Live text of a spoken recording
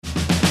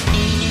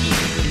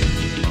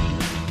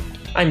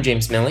I'm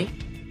James Milley.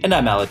 And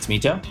I'm Alex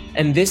Mito.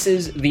 And this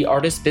is The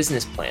Artist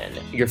Business Plan,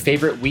 your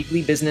favorite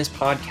weekly business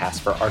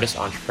podcast for artist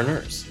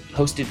entrepreneurs,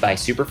 hosted by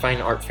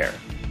Superfine Art Fair.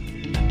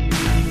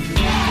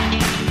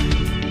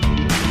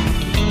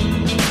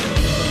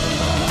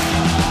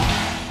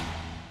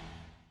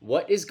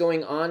 What is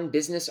going on,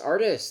 business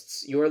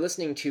artists? You are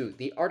listening to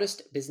The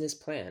Artist Business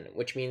Plan,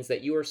 which means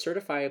that you are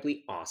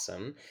certifiably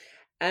awesome.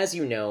 As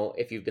you know,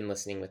 if you've been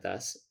listening with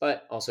us,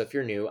 but also if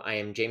you're new, I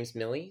am James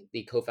Milley,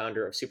 the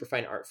co-founder of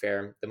Superfine Art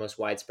Fair, the most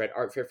widespread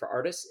art fair for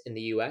artists in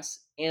the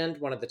US, and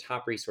one of the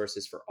top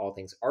resources for all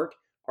things art,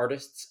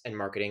 artists, and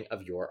marketing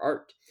of your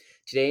art.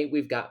 Today,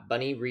 we've got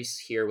Bunnie Reiss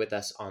here with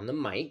us on the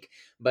mic.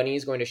 Bunnie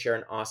is going to share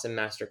an awesome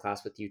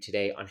masterclass with you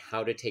today on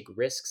how to take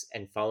risks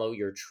and follow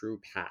your true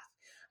path.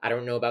 I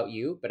don't know about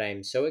you, but I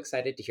am so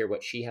excited to hear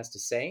what she has to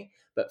say.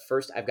 But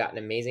first, I've got an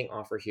amazing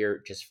offer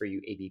here just for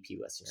you ABP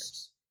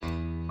listeners.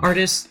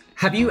 Artists,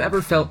 have you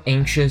ever felt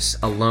anxious,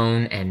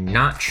 alone, and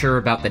not sure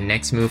about the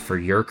next move for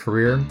your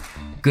career?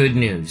 Good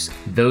news,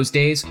 those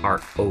days are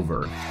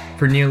over.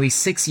 For nearly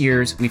 6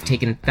 years, we've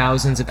taken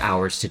thousands of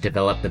hours to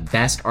develop the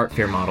best art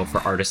fair model for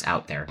artists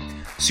out there.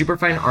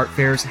 Superfine Art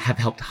Fairs have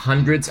helped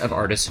hundreds of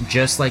artists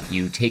just like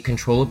you take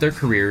control of their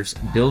careers,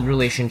 build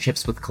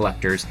relationships with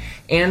collectors,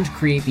 and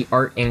create the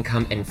art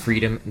income and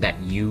freedom that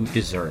you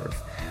deserve.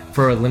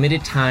 For a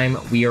limited time,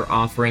 we are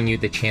offering you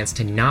the chance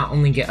to not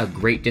only get a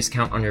great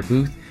discount on your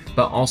booth,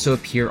 but also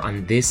appear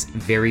on this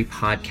very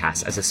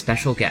podcast as a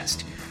special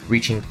guest,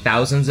 reaching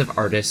thousands of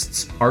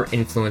artists, art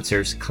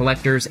influencers,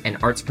 collectors, and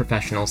arts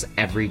professionals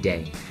every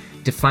day.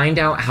 To find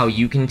out how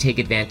you can take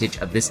advantage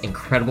of this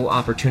incredible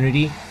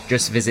opportunity,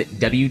 just visit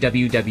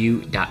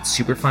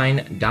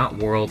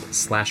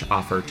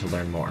www.superfine.world/offer to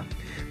learn more.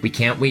 We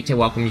can't wait to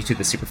welcome you to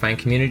the Superfine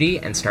community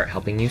and start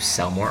helping you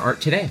sell more art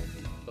today.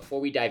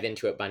 Before we dive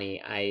into it,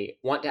 Bunnie, I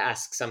want to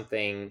ask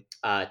something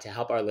to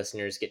help our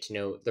listeners get to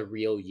know the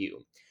real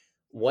you.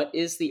 What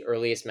is the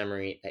earliest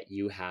memory that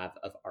you have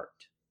of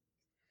art?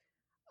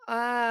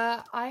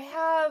 I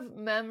have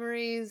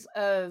memories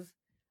of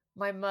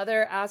my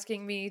mother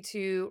asking me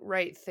to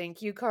write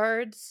thank you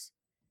cards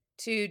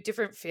to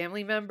different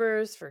family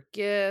members for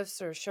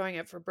gifts or showing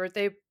up for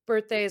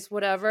birthdays,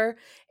 whatever.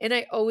 And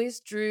I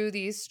always drew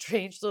these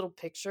strange little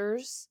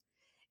pictures.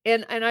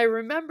 And I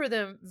remember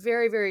them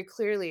very, very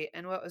clearly.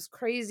 And what was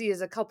crazy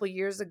is a couple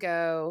years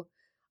ago,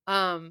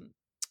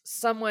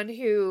 someone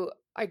who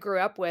I grew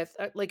up with,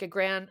 like a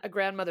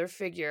grandmother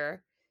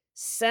figure,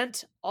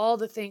 sent all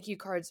the thank you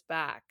cards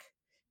back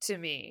to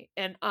me.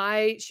 And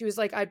she was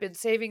like, I've been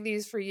saving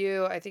these for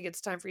you. I think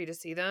it's time for you to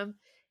see them.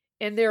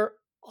 And they're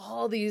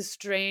all these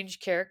strange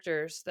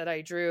characters that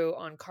I drew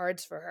on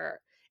cards for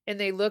her. And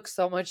they look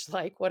so much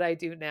like what I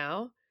do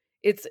now.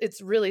 It's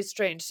really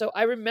strange. So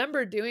I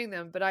remember doing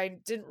them, but I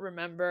didn't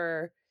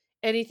remember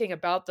anything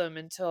about them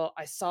until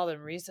I saw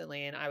them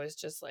recently. And I was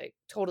just like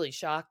totally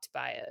shocked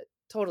by it.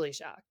 Totally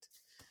shocked.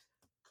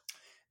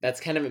 That's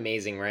kind of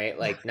amazing, right?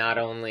 Like, not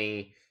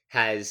only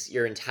has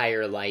your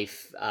entire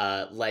life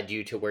led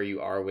you to where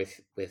you are with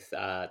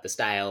the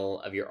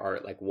style of your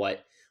art, like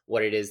what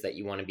it is that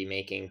you want to be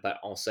making, but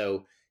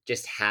also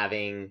just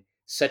having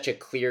such a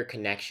clear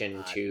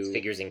connection to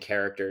figures and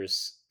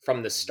characters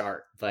from the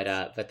start.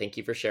 But thank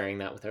you for sharing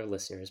that with our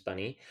listeners,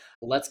 Bunnie.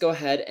 Let's go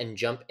ahead and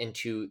jump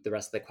into the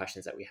rest of the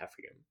questions that we have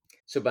for you.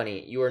 So,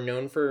 Bunnie, you are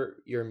known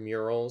for your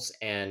murals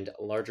and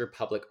larger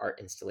public art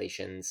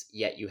installations,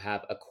 yet you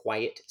have a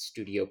quiet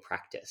studio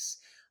practice.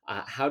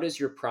 How does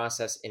your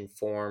process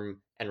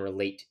inform and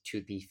relate to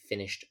the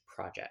finished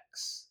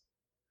projects?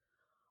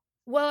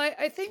 Well,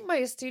 I think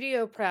my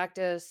studio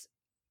practice,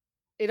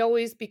 it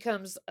always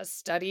becomes a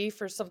study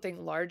for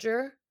something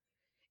larger.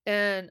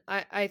 And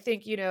I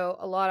think,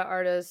 a lot of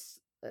artists,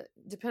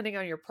 depending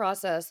on your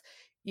process,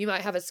 you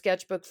might have a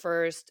sketchbook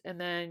first, and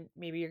then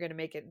maybe you're going to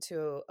make it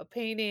into a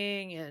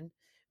painting,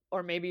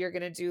 or maybe you're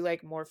going to do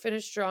like more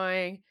finished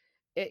drawing.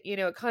 It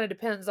kind of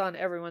depends on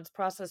everyone's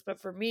process.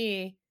 But for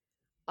me,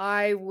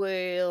 I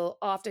will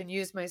often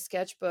use my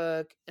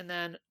sketchbook, and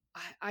then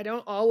I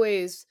don't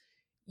always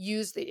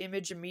use the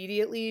image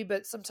immediately,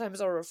 but sometimes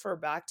I'll refer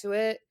back to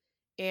it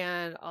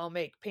and I'll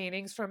make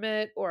paintings from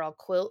it or I'll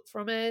quilt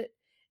from it.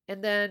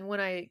 And then when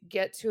I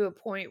get to a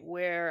point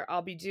where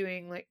I'll be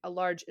doing like a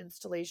large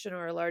installation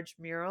or a large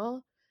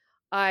mural,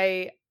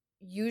 I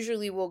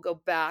usually will go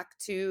back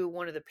to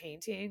one of the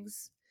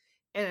paintings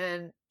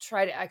and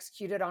try to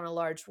execute it on a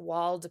large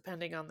wall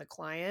depending on the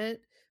client,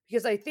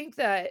 because I think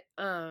that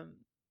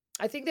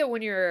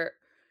when you're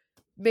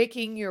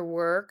making your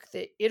work,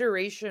 the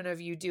iteration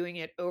of you doing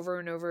it over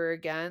and over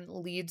again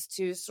leads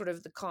to sort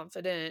of the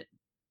confident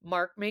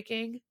mark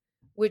making,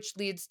 which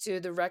leads to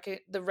the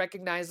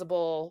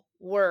recognizable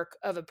work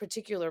of a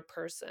particular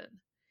person.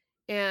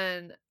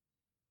 And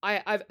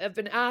I've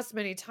been asked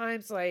many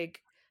times,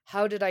 like,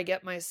 how did I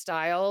get my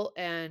style?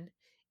 And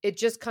it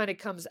just kind of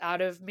comes out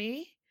of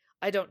me.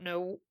 I don't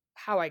know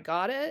how I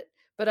got it,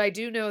 but I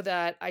do know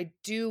that I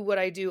do what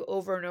I do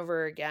over and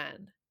over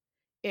again.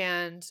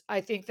 And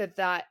I think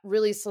that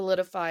really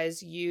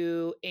solidifies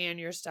you and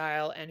your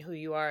style and who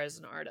you are as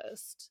an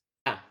artist.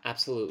 Yeah,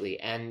 Absolutely.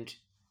 And,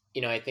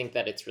 I think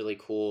that it's really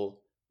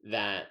cool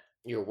that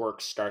your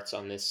work starts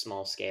on this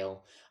small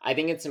scale. I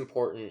think it's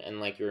important, and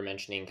like you were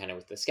mentioning, kind of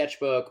with the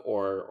sketchbook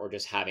or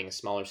just having a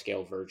smaller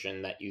scale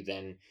version that you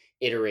then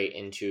iterate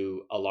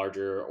into a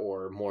larger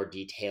or more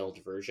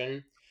detailed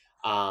version.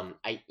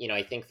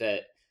 I think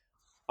that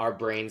our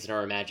brains and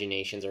our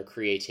imaginations, our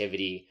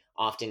creativity,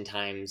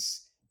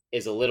 oftentimes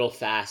is a little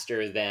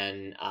faster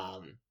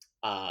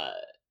uh,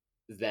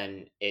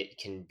 than it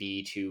can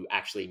be to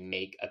actually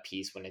make a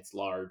piece when it's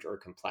large or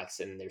complex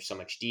and there's so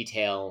much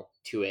detail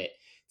to it.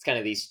 It's kind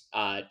of these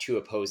two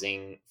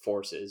opposing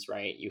forces,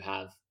 right?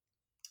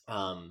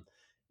 Um,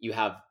 you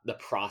have the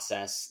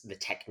process, the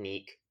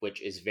technique,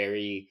 which is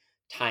very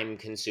time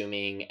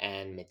consuming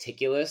and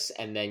meticulous,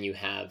 and then you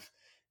have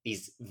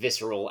these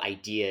visceral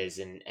ideas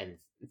and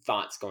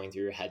thoughts going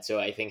through your head. So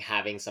I think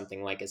having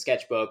something like a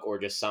sketchbook or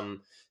just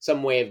some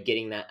way of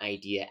getting that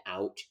idea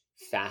out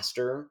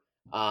faster,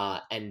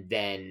 and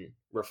then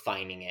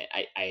refining it,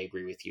 I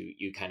agree with you.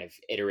 You kind of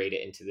iterate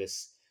it into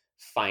this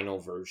final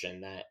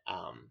version that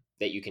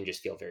you can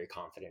just feel very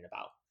confident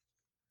about.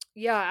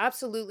 Yeah,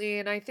 absolutely.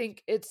 And I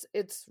think it's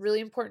really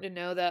important to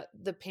know that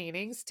the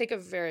paintings take a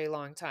very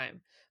long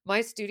time. My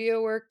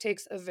studio work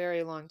takes a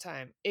very long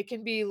time. It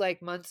can be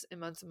like months and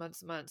months and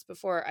months and months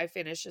before I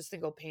finish a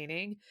single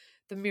painting.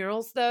 The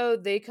murals though,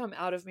 they come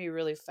out of me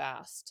really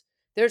fast.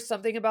 There's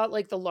something about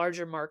like the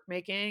larger mark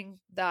making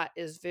that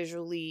is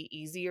visually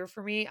easier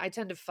for me. I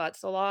tend to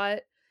futz a lot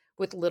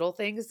with little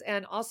things,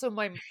 and also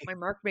my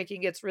mark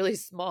making gets really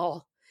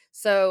small.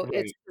 So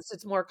Right.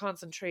 it's more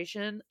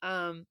concentration.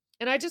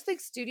 And I just think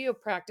studio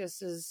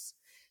practice is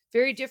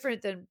very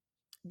different than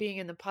being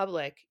in the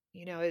public.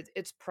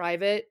 It's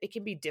private. It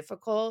can be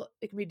difficult.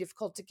 It can be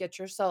difficult to get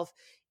yourself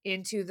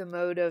into the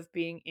mode of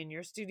being in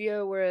your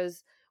studio.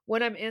 Whereas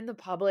when I'm in the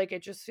public,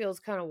 it just feels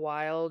kind of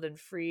wild and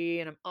free,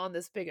 and I'm on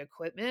this big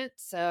equipment.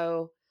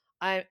 So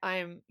I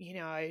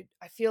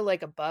feel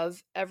like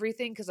above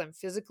everything because I'm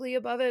physically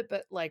above it,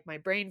 but like my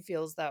brain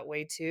feels that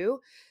way too.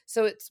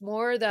 So it's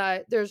more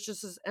that there's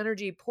just this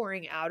energy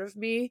pouring out of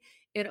me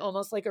in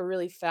almost like a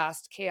really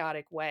fast,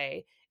 chaotic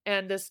way.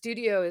 And the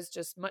studio is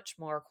just much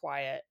more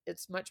quiet.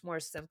 It's much more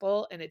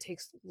simple, and it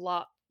takes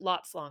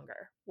lots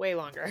longer, way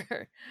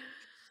longer.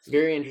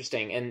 Very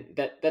interesting, and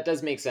that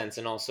does make sense.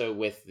 And also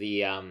with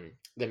the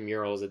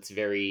murals, it's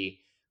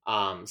very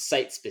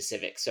site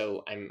specific.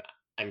 So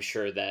I'm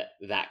sure that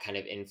that kind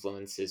of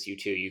influences you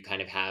too. You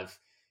kind of have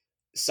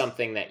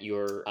something that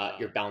you're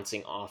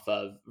bouncing off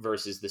of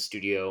versus the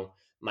studio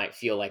might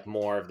feel like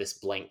more of this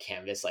blank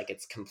canvas, like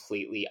it's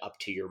completely up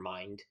to your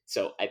mind.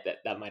 So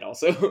that might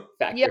also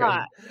factor Yeah,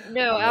 in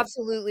no, on that.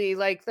 absolutely.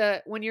 Like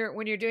the when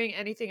you're doing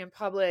anything in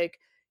public,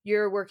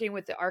 you're working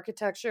with the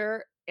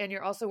architecture, and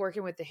you're also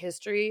working with the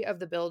history of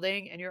the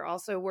building, and you're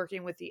also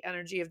working with the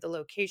energy of the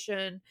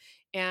location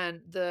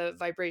and the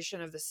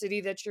vibration of the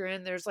city that you're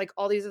in. There's like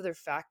all these other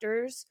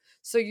factors.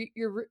 So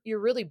you're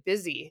really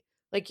busy.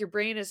 Like your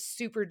brain is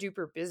super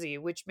duper busy,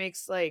 which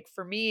makes, like,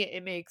 for me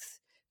it makes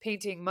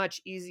painting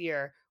much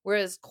easier.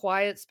 Whereas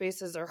quiet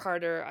spaces are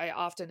harder. I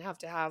often have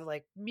to have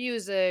like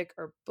music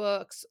or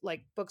books,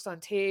 like books on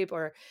tape,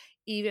 or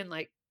even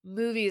like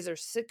movies or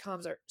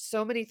sitcoms, or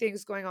so many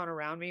things going on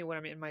around me when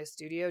I'm in my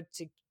studio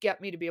to get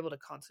me to be able to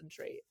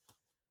concentrate.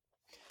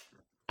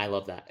 I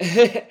love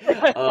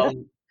that.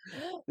 um,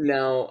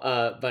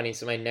 Now, Bunny,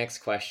 so my next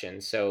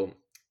question. So,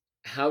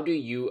 how do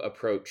you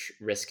approach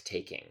risk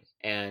taking,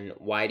 and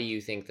why do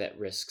you think that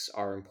risks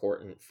are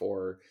important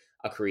for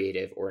a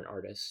creative or an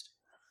artist?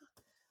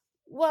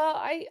 Well,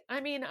 I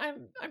mean,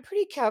 I'm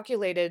pretty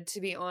calculated,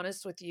 to be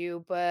honest with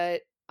you,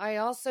 but I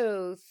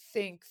also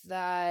think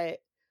that,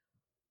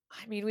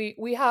 I mean,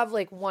 we have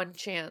like one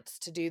chance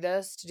to do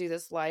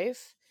this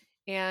life.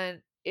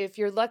 And if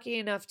you're lucky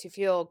enough to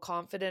feel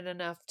confident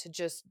enough to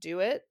just do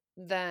it,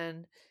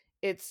 then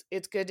it's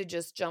good to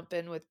just jump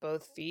in with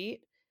both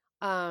feet.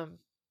 Um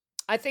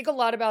I think a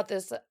lot about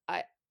this,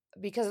 I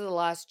because of the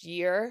last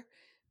year,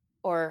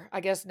 or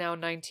I guess now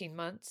 19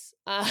 months.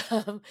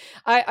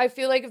 I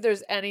feel like if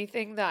there's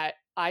anything that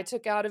I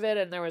took out of it,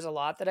 and there was a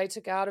lot that I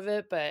took out of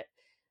it, but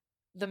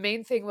the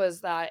main thing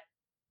was that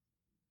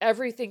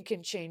everything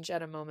can change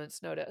at a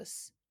moment's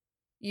notice.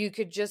 You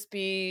could just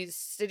be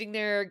sitting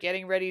there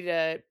getting ready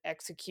to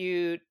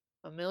execute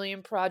a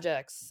million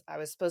projects. I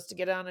was supposed to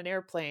get on an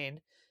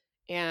airplane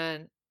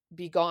and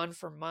be gone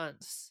for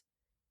months,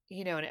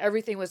 and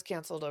everything was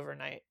canceled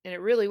overnight. And it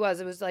really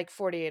was. It was like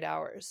 48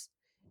 hours.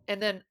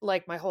 And then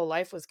like my whole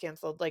life was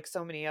canceled, like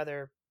so many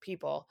other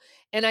people.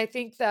 And I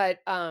think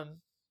that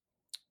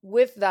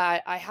with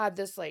that, I had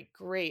this like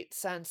great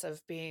sense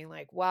of being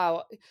like,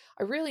 wow,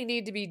 I really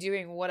need to be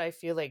doing what I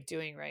feel like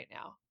doing right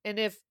now. And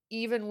if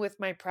even with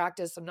my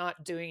practice, I'm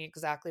not doing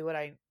exactly what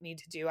I need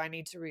to do, I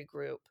need to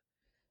regroup,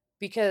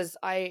 because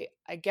I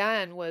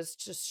again was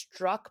just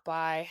struck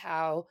by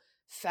how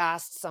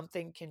fast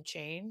something can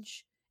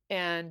change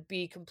and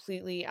be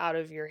completely out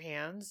of your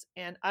hands.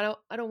 And I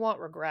don't want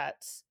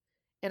regrets.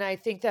 And I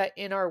think that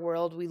in our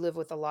world we live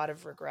with a lot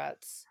of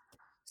regrets.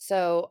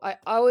 So I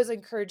always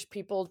encourage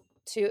people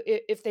to,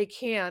 if they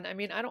can. I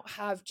mean, I don't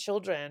have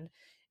children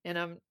and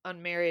I'm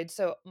unmarried,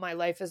 so my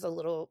life is a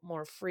little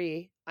more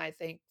free, I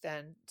think,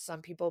 than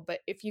some people. But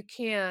if you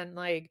can,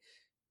 like,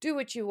 do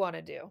what you want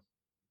to do.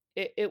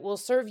 It will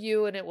serve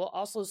you and it will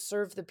also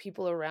serve the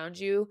people around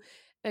you.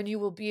 And you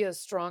will be a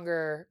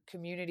stronger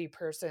community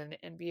person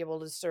and be able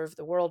to serve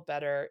the world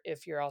better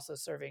if you're also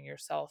serving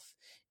yourself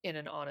in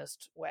an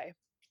honest way.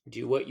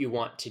 Do what you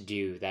want to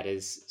do. That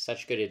is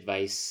such good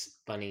advice,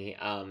 Bunny.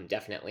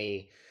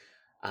 Definitely.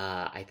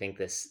 I think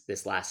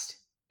this last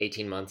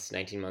 18 months,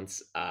 19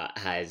 months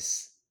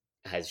has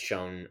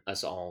shown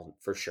us all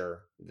for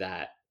sure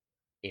that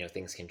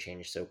things can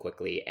change so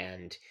quickly,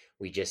 and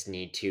we just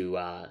need to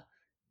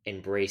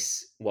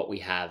embrace what we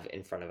have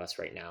in front of us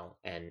right now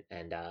and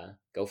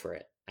go for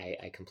it.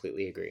 I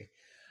completely agree.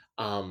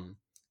 Um,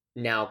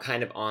 Now,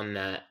 kind of on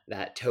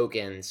that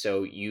token,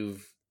 so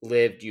you've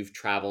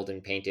traveled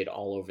and painted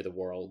all over the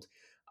world.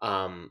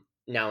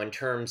 Now, in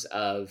terms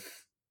of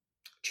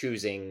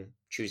choosing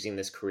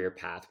this career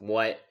path,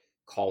 what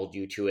called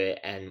you to it,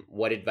 and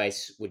what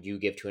advice would you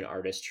give to an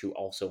artist who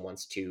also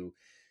wants to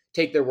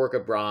take their work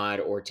abroad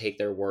or take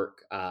their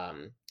work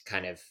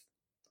kind of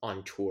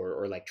on tour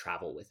or like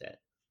travel with it?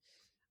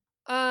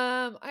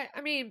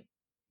 I mean,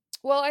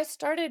 well, I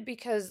started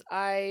because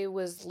I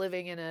was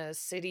living in a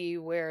city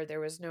where there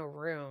was no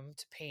room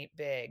to paint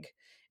big.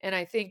 And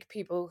I think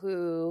people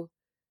who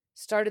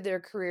started their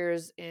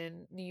careers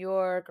in New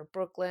York or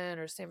Brooklyn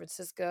or San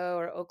Francisco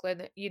or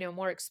Oakland,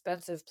 more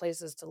expensive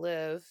places to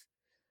live.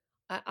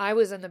 I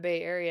was in the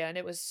Bay Area and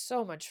it was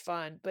so much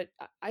fun, but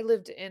I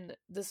lived in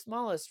the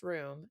smallest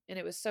room and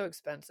it was so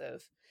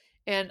expensive.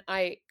 And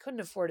I couldn't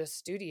afford a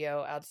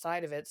studio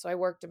outside of it. So I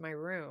worked in my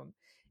room.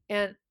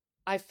 And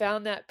I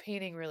found that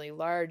painting really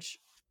large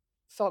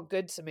felt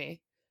good to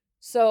me.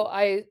 So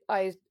I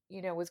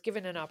was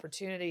given an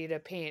opportunity to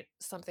paint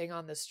something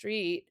on the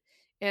street,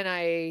 and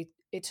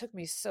it took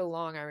me so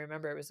long. I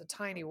remember it was a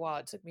tiny wall.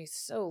 It took me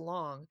so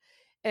long.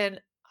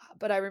 And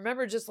but I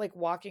remember just like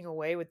walking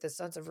away with this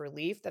sense of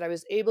relief that I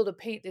was able to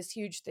paint this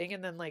huge thing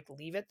and then like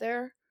leave it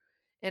there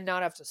and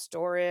not have to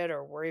store it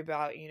or worry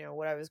about,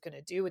 what I was going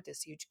to do with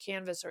this huge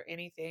canvas or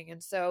anything.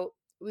 And so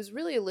it was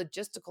really a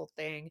logistical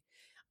thing.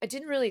 I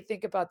didn't really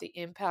think about the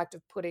impact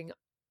of putting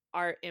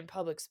art in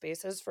public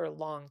spaces for a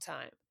long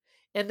time.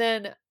 And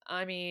then,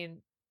 I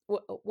mean,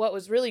 what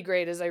was really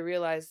great is I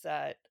realized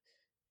that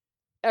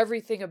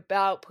everything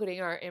about putting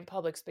art in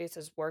public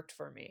spaces worked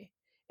for me.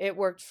 It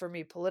worked for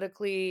me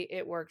politically,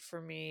 it worked for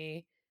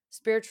me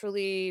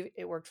spiritually,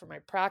 it worked for my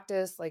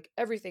practice, like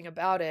everything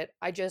about it.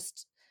 I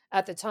just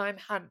at the time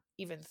hadn't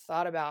even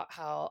thought about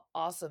how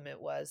awesome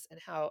it was and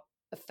how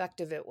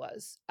effective it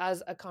was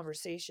as a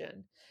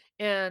conversation.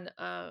 And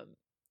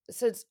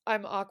since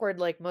I'm awkward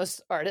like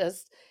most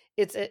artists,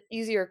 it's an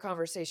easier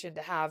conversation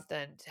to have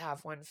than to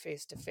have one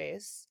face to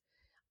face.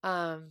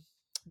 Um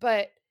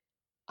but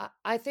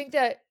I think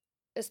that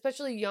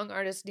especially young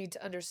artists need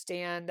to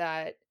understand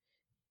that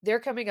they're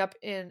coming up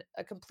in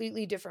a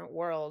completely different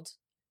world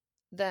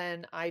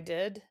than I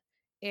did.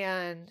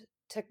 And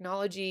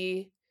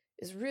technology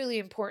is really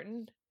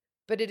important,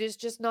 but it is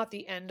just not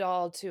the end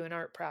all to an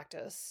art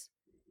practice.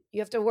 You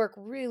have to work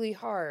really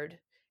hard.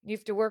 You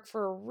have to work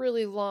for a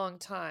really long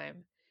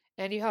time.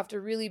 And you have to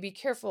really be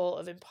careful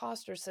of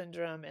imposter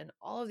syndrome and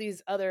all of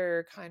these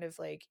other kind of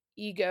like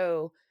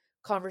ego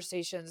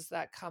conversations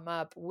that come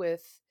up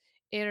with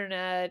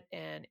internet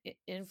and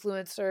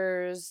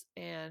influencers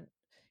and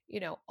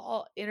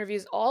all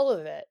interviews, all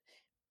of it.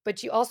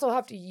 But you also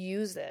have to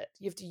use it.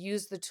 You have to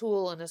use the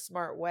tool in a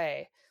smart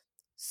way.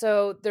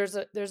 So there's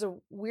a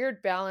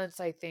weird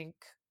balance, I think,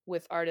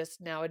 with artists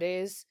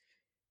nowadays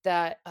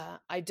that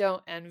I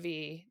don't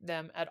envy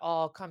them at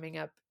all coming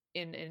up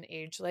in an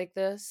age like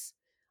this.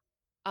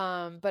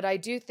 But I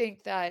do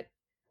think that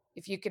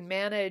if you can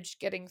manage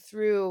getting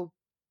through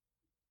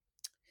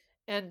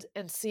and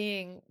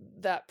seeing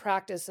that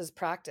practice is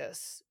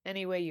practice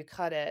any way you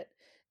cut it,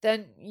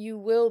 then you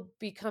will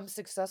become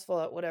successful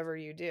at whatever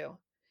you do.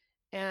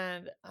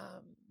 And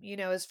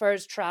as far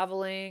as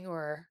traveling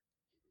or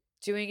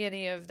doing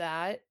any of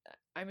that,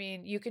 I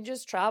mean, you can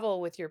just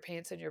travel with your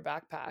paints in your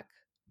backpack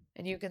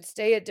and you can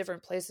stay at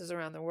different places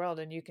around the world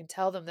and you can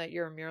tell them that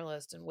you're a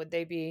muralist, and would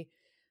they be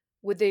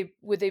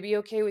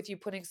okay with you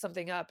putting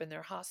something up in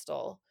their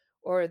hostel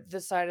or the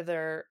side of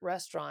their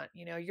restaurant?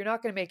 You're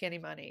not going to make any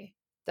money.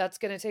 That's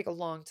going to take a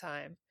long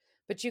time.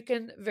 But you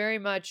can very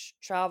much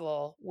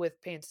travel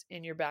with paints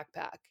in your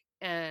backpack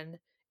and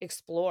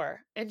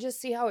explore and just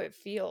see how it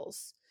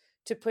feels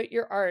to put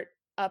your art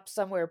up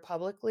somewhere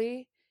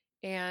publicly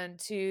and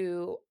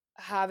to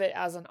have it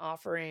as an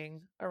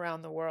offering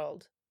around the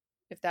world.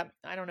 If that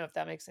I don't know if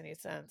that makes any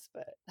sense,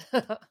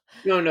 but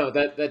No,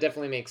 that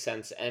definitely makes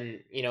sense. And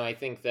I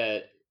think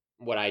that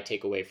what I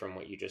take away from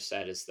what you just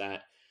said is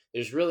that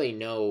there's really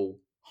no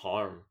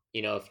harm.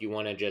 If you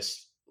want to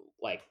just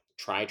like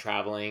try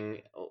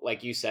traveling,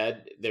 like you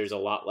said, there's a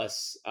lot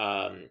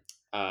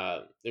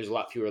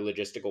fewer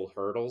logistical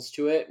hurdles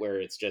to it,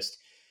 where it's just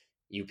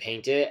you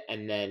paint it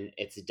and then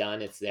it's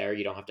done, it's there.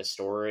 You don't have to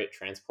store it,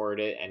 transport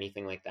it,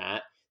 anything like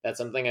that. that's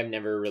something I've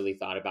never really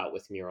thought about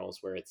with murals,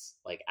 where it's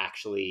like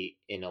actually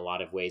in a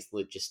lot of ways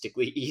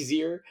logistically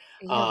easier.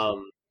 Yeah.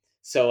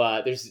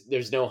 So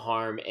there's no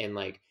harm in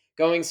like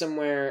going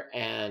somewhere,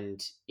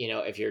 and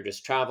if you're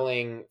just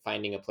traveling,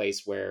 finding a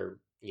place where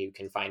you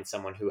can find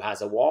someone who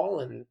has a wall,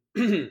 and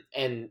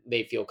and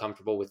they feel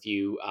comfortable with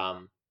you,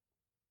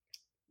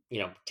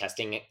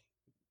 testing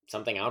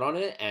something out on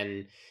it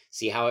and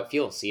see how it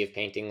feels. See if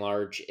painting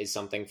large is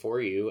something for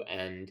you,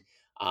 and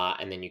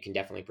then you can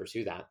definitely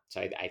pursue that.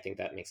 So I think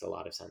that makes a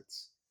lot of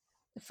sense.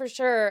 For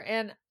sure.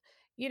 And,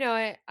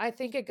 I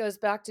think it goes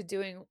back to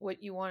doing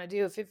what you want to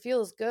do. If it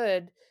feels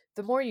good,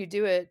 the more you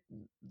do it,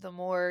 the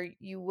more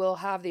you will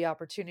have the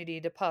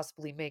opportunity to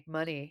possibly make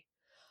money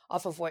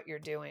off of what you're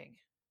doing.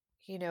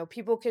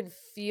 People can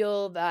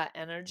feel that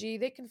energy.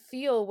 They can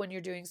feel when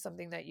you're doing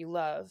something that you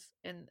love,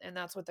 and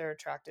that's what they're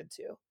attracted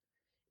to.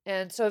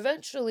 And so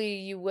eventually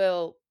you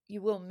will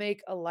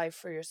make a life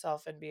for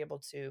yourself and be able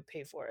to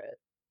pay for it.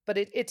 But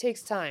it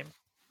takes time.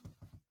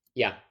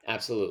 Yeah,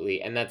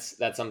 absolutely, and that's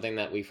something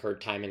that we've heard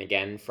time and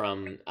again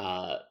from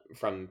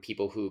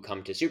people who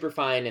come to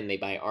Superfine and they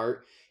buy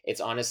art.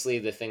 It's honestly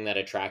the thing that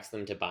attracts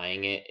them to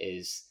buying it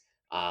is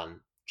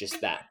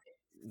just that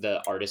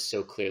the artist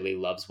so clearly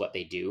loves what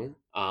they do,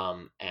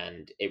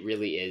 and it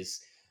really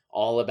is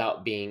all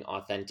about being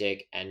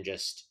authentic and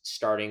just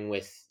starting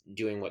with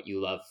doing what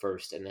you love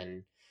first, and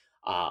then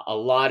a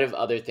lot of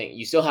other things,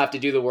 you still have to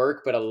do the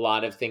work, but a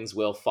lot of things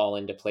will fall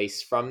into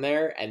place from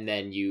there, and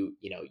then you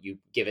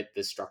give it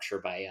the structure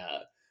by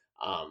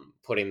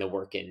putting the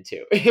work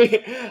into.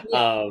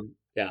 Yeah.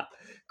 Yeah,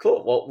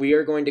 cool. Well, we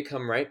are going to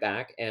come right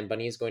back, and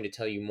Bunnie is going to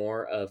tell you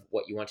more of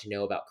what you want to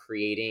know about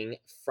creating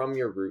from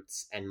your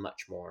roots and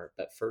much more.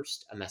 But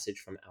first, a message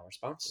from our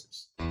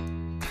sponsors.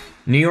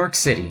 New York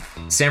City,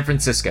 San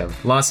Francisco,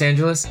 Los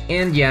Angeles,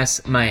 and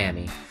yes,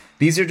 Miami.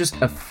 These are just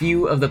a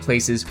few of the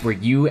places where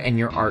you and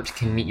your art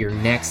can meet your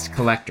next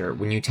collector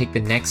when you take the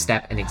next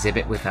step and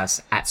exhibit with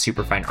us at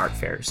Superfine Art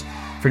Fairs.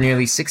 For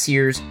nearly 6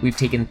 years, we've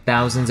taken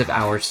thousands of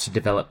hours to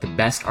develop the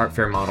best art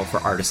fair model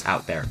for artists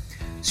out there.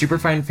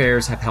 Superfine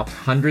Fairs have helped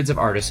hundreds of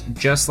artists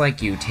just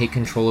like you take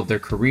control of their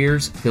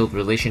careers, build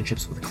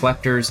relationships with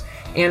collectors,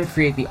 and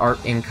create the art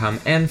income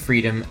and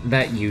freedom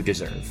that you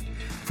deserve.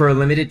 For a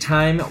limited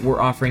time, we're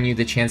offering you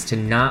the chance to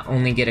not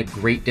only get a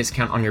great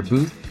discount on your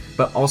booth,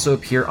 but also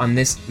appear on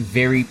this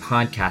very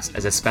podcast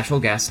as a special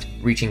guest,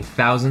 reaching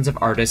thousands of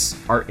artists,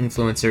 art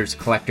influencers,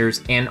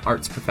 collectors, and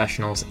arts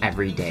professionals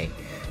every day.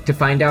 To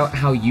find out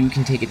how you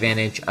can take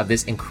advantage of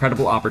this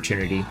incredible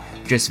opportunity,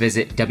 just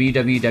visit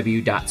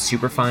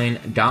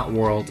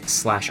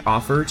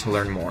www.superfine.world/offer to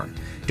learn more.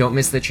 Don't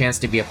miss the chance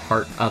to be a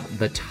part of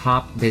the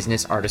top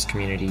business artist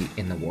community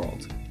in the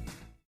world.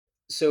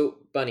 So,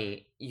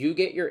 Bunnie, you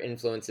get your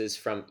influences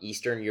from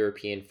Eastern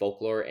European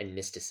folklore and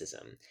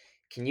mysticism.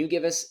 Can you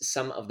give us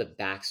some of the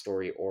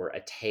backstory or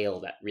a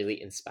tale that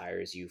really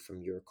inspires you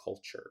from your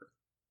culture?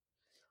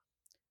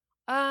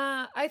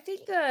 I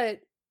think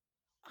that,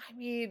 I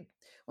mean,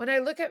 when I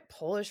look at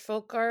Polish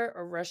folk art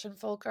or Russian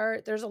folk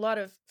art, there's a lot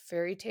of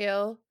fairy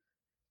tale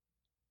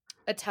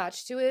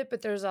attached to it,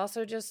 but there's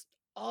also just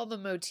all the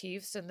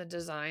motifs and the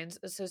designs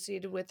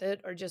associated with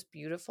it are just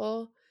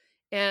beautiful.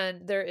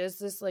 And there is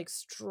this like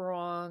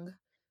strong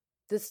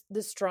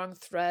this strong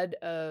thread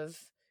of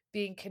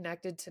being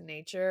connected to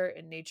nature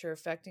and nature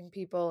affecting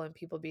people and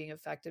people being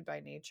affected by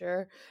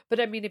nature.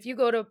 But I mean, if you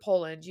go to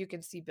Poland, you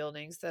can see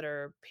buildings that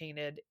are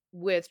painted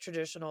with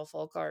traditional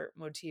folk art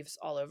motifs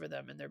all over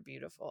them, and they're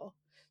beautiful.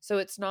 So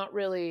it's not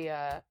really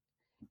an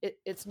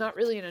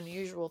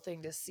unusual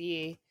thing to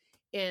see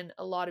in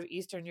a lot of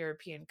Eastern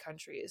European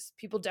countries.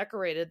 People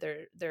decorated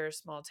their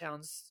small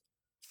towns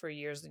for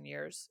years and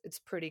years. It's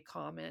pretty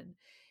common.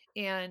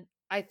 And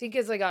I think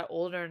as I got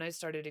older and I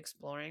started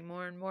exploring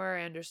more and more,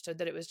 I understood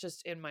that it was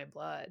just in my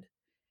blood.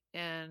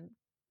 And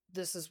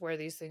this is where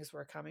these things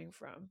were coming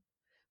from.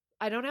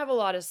 I don't have a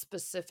lot of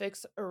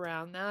specifics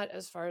around that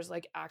as far as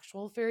like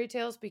actual fairy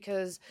tales,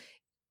 because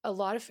a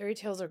lot of fairy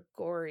tales are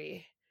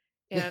gory,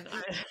 and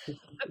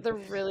they're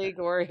really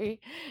gory,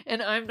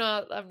 and I'm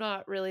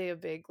not really a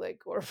big like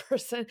gore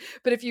person,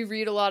 but if you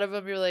read a lot of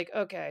them, you're like,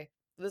 okay,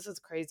 this is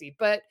crazy.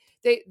 But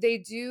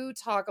they do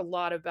talk a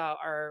lot about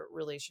our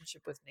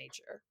relationship with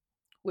nature,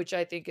 which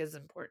I think is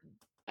important.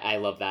 I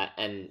love that,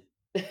 and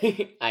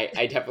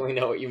I definitely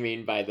know what you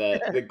mean by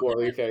the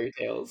gory fairy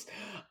tales.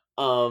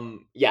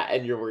 Yeah,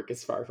 and your work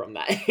is far from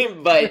that.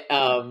 But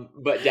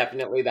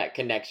definitely that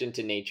connection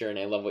to nature, and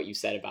I love what you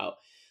said about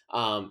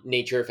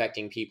nature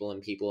affecting people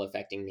and people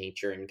affecting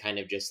nature, and kind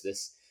of just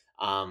this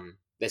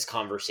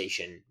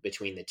conversation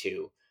between the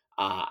two.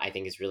 I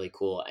think is really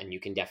cool, and you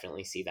can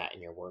definitely see that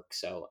in your work.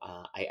 So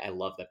I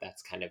love that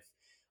that's kind of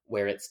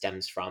where it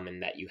stems from,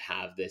 and that you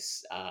have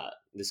this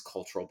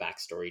cultural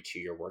backstory to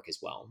your work as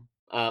well.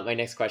 My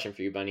next question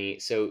for you, Bunnie.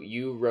 So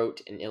you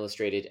wrote and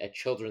illustrated a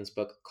children's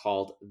book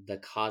called The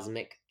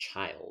Cosmic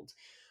Child.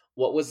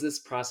 What was this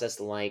process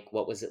like?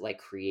 What was it like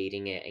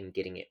creating it and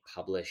getting it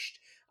published?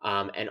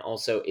 And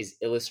also, is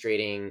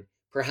illustrating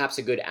perhaps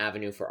a good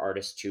avenue for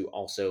artists to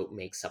also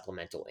make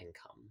supplemental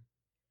income?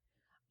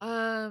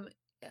 Um,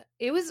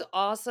 it was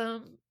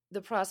awesome.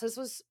 The process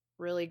was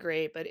really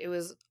great, but it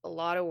was a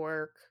lot of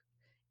work.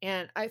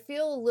 And I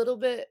feel a little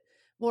bit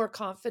more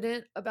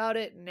confident about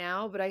it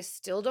now, but I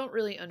still don't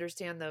really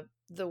understand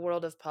the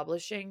world of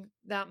publishing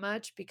that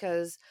much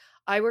because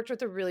I worked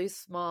with a really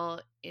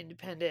small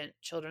independent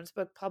children's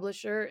book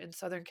publisher in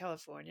Southern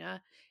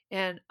California,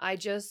 and I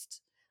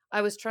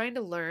was trying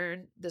to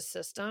learn the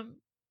system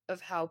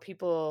of how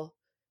people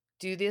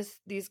do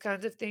these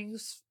kinds of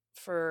things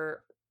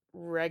for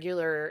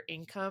regular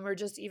income or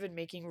just even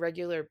making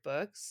regular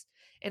books.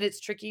 And it's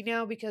tricky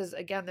now because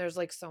again, there's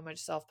like so much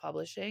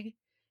self-publishing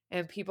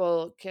and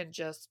people can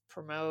just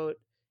promote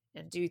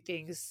and do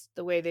things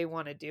the way they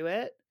want to do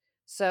it.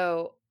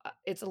 So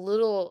it's a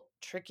little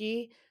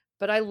tricky,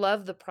 but I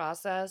love the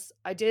process.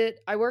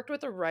 I worked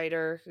with a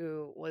writer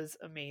who was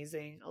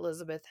amazing,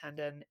 Elizabeth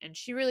Hendon, and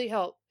she really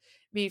helped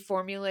me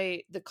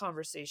formulate the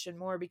conversation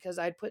more because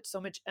I'd put so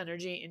much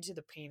energy into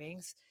the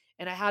paintings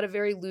and I had a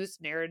very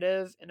loose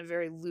narrative and a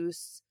very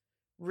loose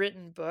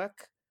written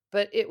book,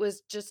 but it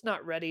was just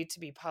not ready to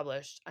be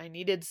published. I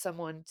needed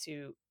someone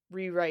to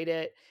rewrite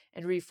it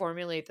and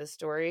reformulate the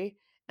story.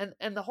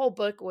 And the whole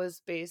book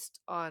was based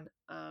on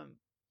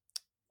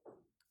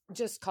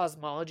just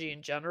cosmology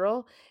in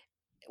general,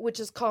 which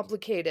is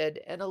complicated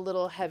and a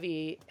little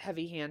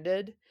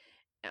heavy-handed.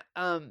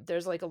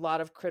 There's like a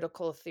lot of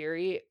critical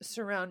theory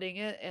surrounding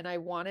it, and I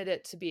wanted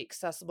it to be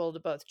accessible to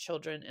both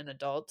children and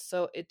adults.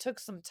 So it took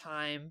some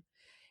time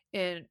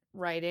in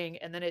writing,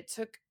 and then it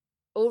took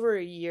over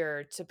a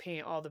year to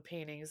paint all the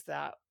paintings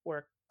that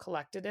were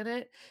collected in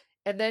it.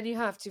 And then you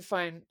have to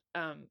find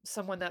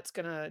someone that's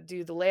going to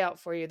do the layout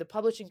for you. The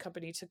publishing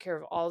company took care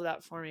of all of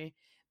that for me,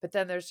 but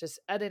then there's just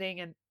editing,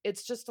 and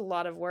it's just a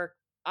lot of work.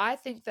 I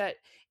think that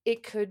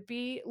it could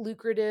be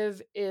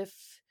lucrative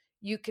if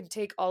you can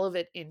take all of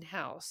it in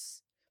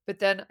house. But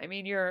then, I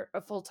mean, you're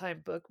a full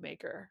time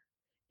bookmaker,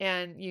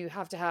 and you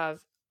have to have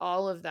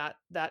all of that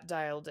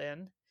dialed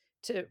in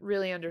to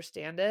really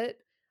understand it.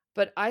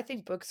 But I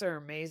think books are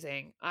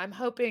amazing. I'm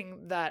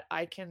hoping that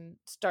I can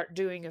start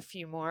doing a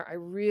few more. I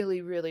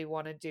really, really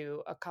want to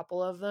do a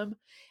couple of them.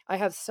 I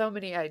have so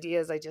many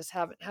ideas. I just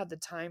haven't had the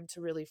time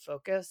to really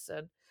focus.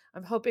 And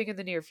I'm hoping in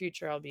the near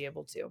future I'll be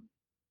able to.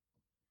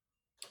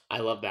 I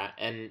love that.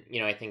 And,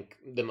 I think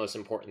the most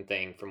important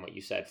thing from what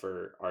you said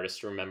for artists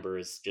to remember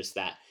is just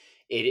that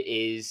it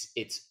is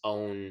its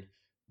own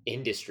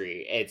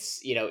industry.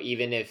 It's,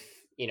 even if,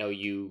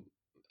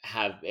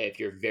 if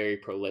you're very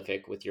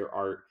prolific with your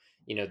art,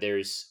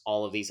 there's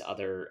all of these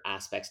other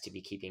aspects to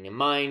be keeping in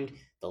mind,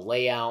 the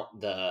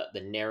layout,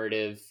 the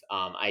narrative.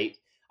 I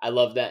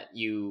love that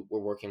you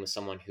were working with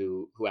someone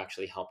who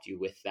actually helped you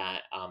with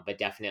that. But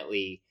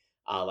definitely,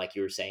 like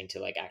you were saying, to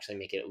like actually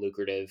make it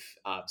lucrative,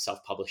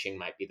 self-publishing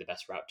might be the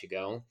best route to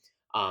go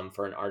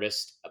for an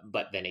artist.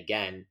 But then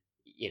again,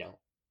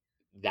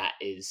 that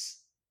is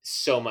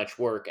so much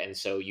work, and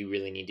so you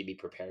really need to be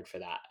prepared for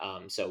that.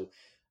 So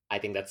I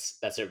think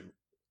that's a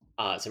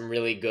some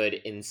really good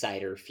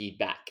insider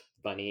feedback,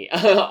 Bunnie,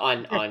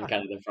 on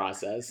kind of the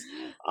process.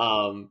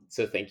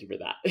 So thank you for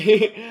that.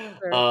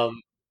 Sure.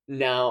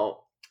 Now,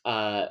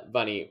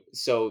 Bunnie,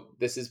 so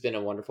this has been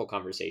a wonderful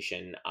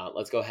conversation.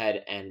 Let's go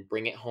ahead and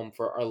bring it home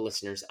for our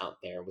listeners out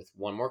there with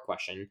one more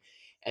question,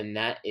 and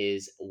that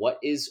is, what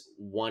is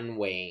one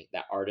way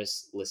that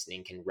artists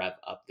listening can rev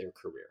up their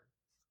career?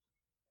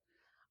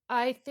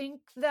 I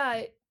think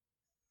that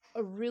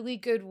a really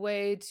good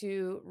way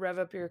to rev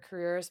up your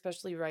career,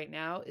 especially right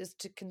now, is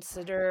to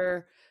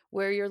consider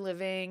where you're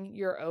living,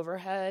 your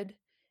overhead,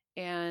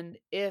 and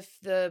if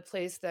the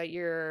place that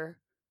you're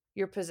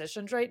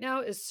positioned right now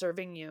is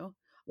serving you.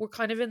 We're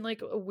kind of in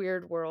like a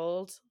weird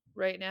world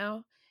right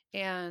now,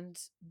 and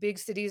big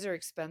cities are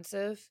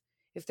expensive.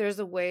 If there's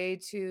a way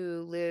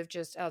to live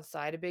just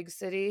outside a big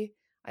city,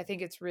 I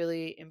think it's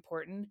really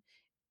important.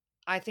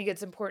 I think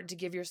it's important to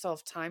give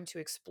yourself time to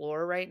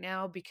explore right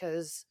now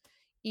because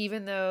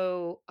even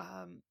though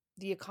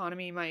the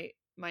economy might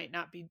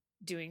not be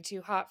doing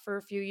too hot for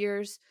a few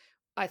years,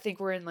 I think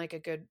we're in like a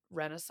good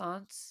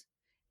renaissance.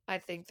 I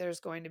think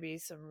there's going to be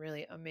some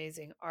really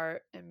amazing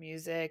art and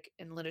music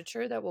and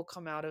literature that will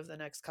come out of the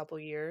next couple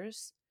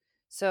years.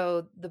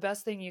 So the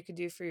best thing you could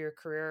do for your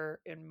career,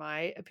 in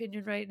my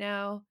opinion, right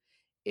now,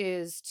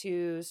 is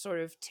to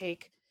sort of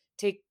take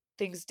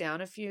things down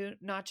a few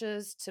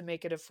notches to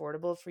make it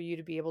affordable for you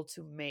to be able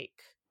to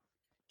make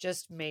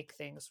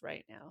things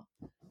right now.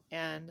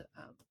 And,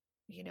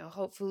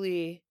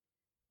 hopefully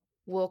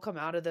we'll come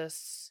out of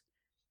this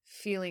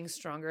feeling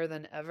stronger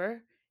than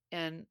ever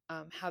and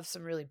have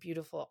some really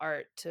beautiful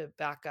art to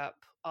back up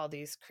all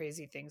these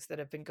crazy things that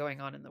have been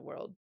going on in the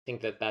world.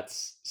 Think that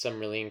that's some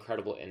really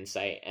incredible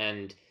insight.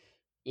 And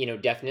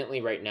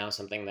definitely right now,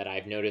 something that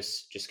I've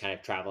noticed just kind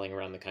of traveling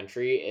around the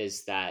country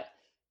is that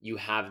you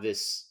have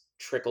this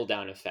trickle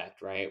down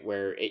effect, right?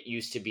 Where it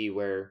used to be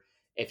where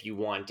if you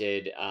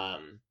wanted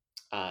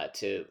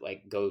to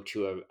like go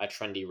to a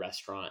trendy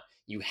restaurant,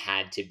 you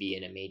had to be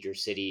in a major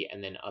city,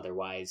 and then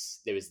otherwise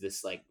there was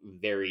this like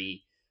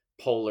very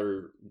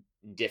polar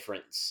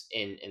difference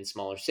in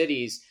smaller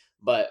cities.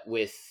 But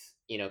with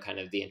kind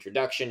of the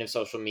introduction of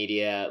social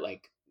media,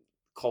 like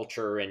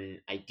culture and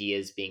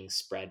ideas being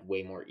spread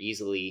way more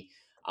easily,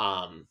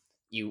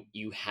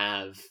 you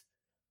have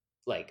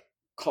like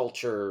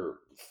culture,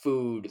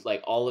 food,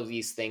 like all of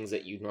these things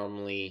that you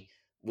normally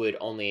would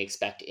only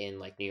expect in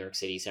like New York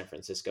City, San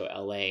Francisco,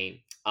 LA.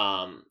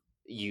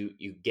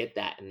 You get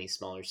that in these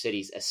smaller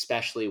cities,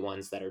 especially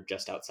ones that are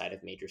just outside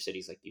of major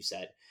cities, like you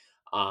said.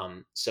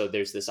 So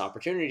there's this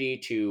opportunity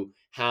to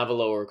have a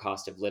lower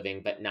cost of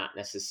living, but not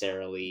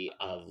necessarily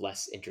a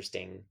less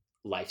interesting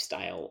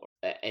lifestyle.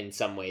 In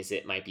some ways,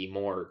 it might be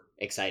more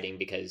exciting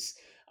because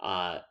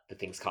the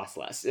things cost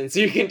less, and so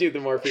you can do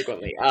them more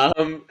frequently.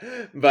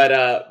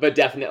 But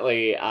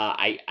definitely,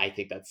 I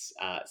think that's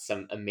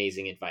some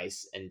amazing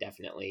advice, and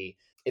definitely,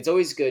 it's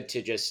always good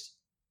to just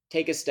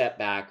take a step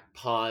back,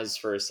 pause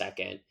for a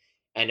second,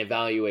 and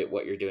evaluate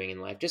what you're doing in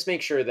life. Just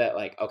make sure that,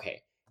 like,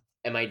 okay,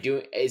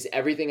 is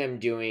everything I'm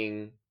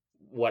doing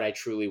what I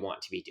truly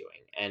want to be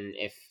doing? And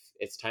if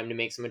it's time to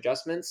make some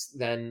adjustments,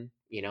 then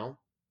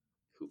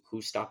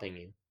who's stopping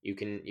you? You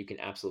can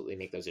absolutely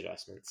make those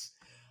adjustments.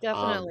 Um,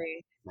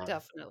 Definitely. yeah.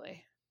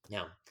 Definitely.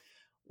 Yeah.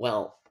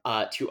 Well,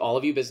 to all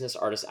of you business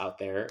artists out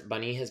there,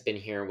 Bunnie has been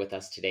here with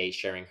us today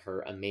sharing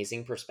her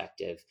amazing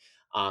perspective.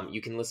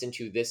 You can listen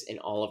to this in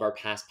all of our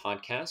past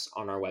podcasts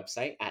on our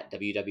website at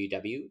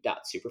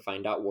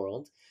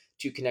www.superfine.world.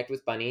 To connect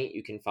with Bunnie,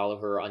 you can follow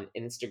her on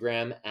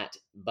Instagram at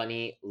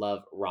Bunnie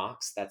Love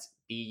Rocks. That's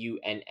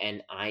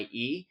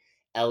BUNNIE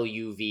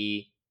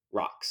LUV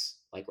rocks,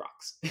 like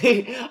rocks.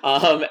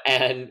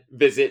 And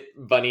visit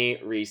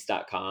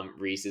BunnieReiss.com.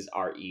 Reiss is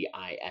REISS.com.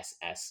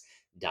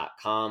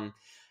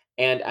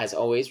 And as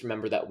always,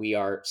 remember that we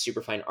are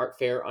Superfine Art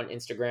Fair on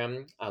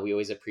Instagram. We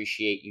always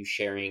appreciate you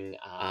sharing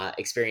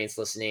experience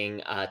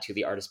listening to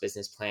the Artist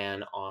Business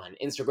Plan on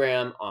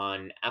Instagram,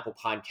 on Apple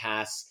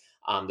Podcasts.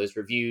 Those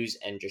reviews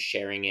and just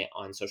sharing it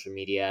on social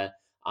media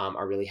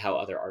are really how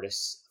other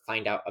artists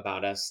find out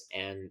about us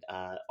and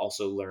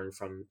also learn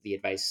from the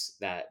advice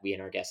that we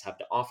and our guests have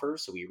to offer.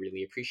 So we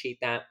really appreciate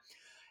that.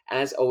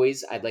 As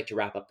always, I'd like to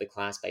wrap up the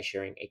class by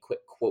sharing a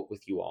quick quote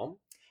with you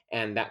all.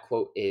 And that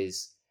quote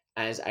is,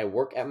 "As I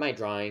work at my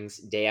drawings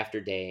day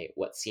after day,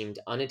 what seemed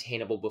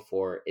unattainable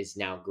before is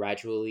now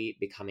gradually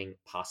becoming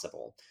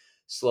possible.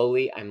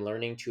 Slowly, I'm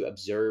learning to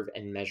observe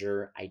and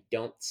measure. I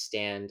don't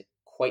stand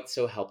quite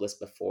so helpless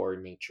before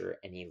nature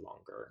any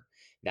longer."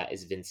 That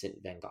is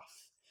Vincent van Gogh.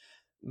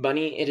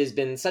 Bunnie, it has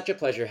been such a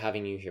pleasure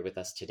having you here with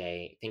us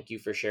today. Thank you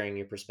for sharing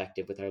your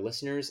perspective with our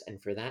listeners,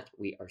 and for that,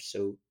 we are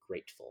so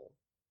grateful.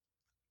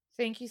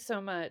 Thank you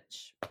so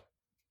much.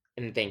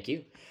 And thank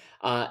you.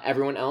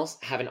 Everyone else,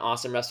 have an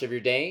awesome rest of your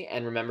day,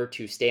 and remember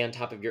to stay on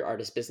top of your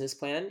artist business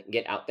plan,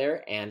 get out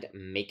there, and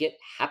make it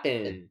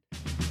happen.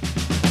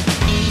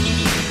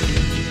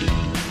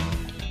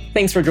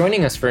 Thanks for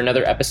joining us for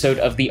another episode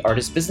of The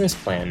Artist Business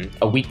Plan,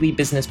 a weekly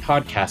business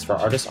podcast for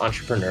artist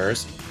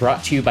entrepreneurs,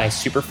 brought to you by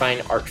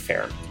Superfine Art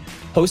Fair.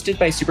 Hosted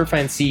by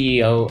Superfine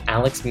CEO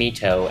Alex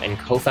Mito and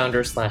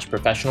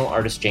co-founder/professional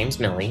artist James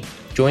Milley,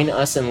 join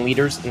us and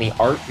leaders in the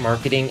art,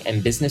 marketing,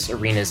 and business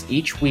arenas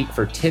each week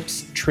for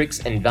tips,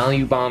 tricks, and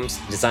value bombs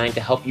designed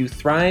to help you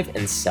thrive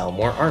and sell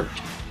more art.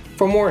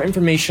 For more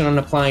information on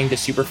applying to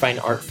Superfine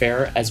Art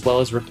Fair, as well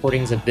as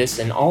recordings of this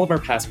and all of our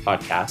past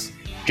podcasts,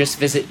 just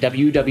visit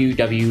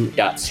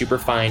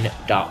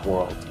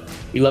www.superfine.world.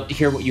 We love to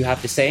hear what you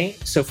have to say,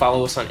 so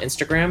follow us on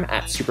Instagram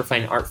at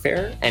Superfine Art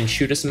Fair and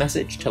shoot us a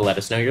message to let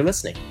us know you're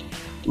listening.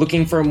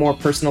 Looking for a more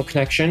personal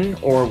connection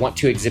or want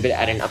to exhibit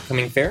at an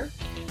upcoming fair?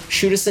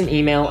 Shoot us an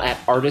email at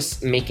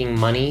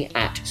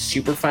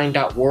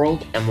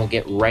artistsmakingmoney@superfine.world and we'll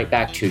get right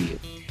back to you.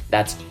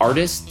 That's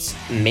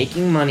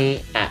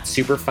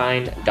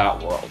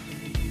artistsmakingmoney@superfine.world.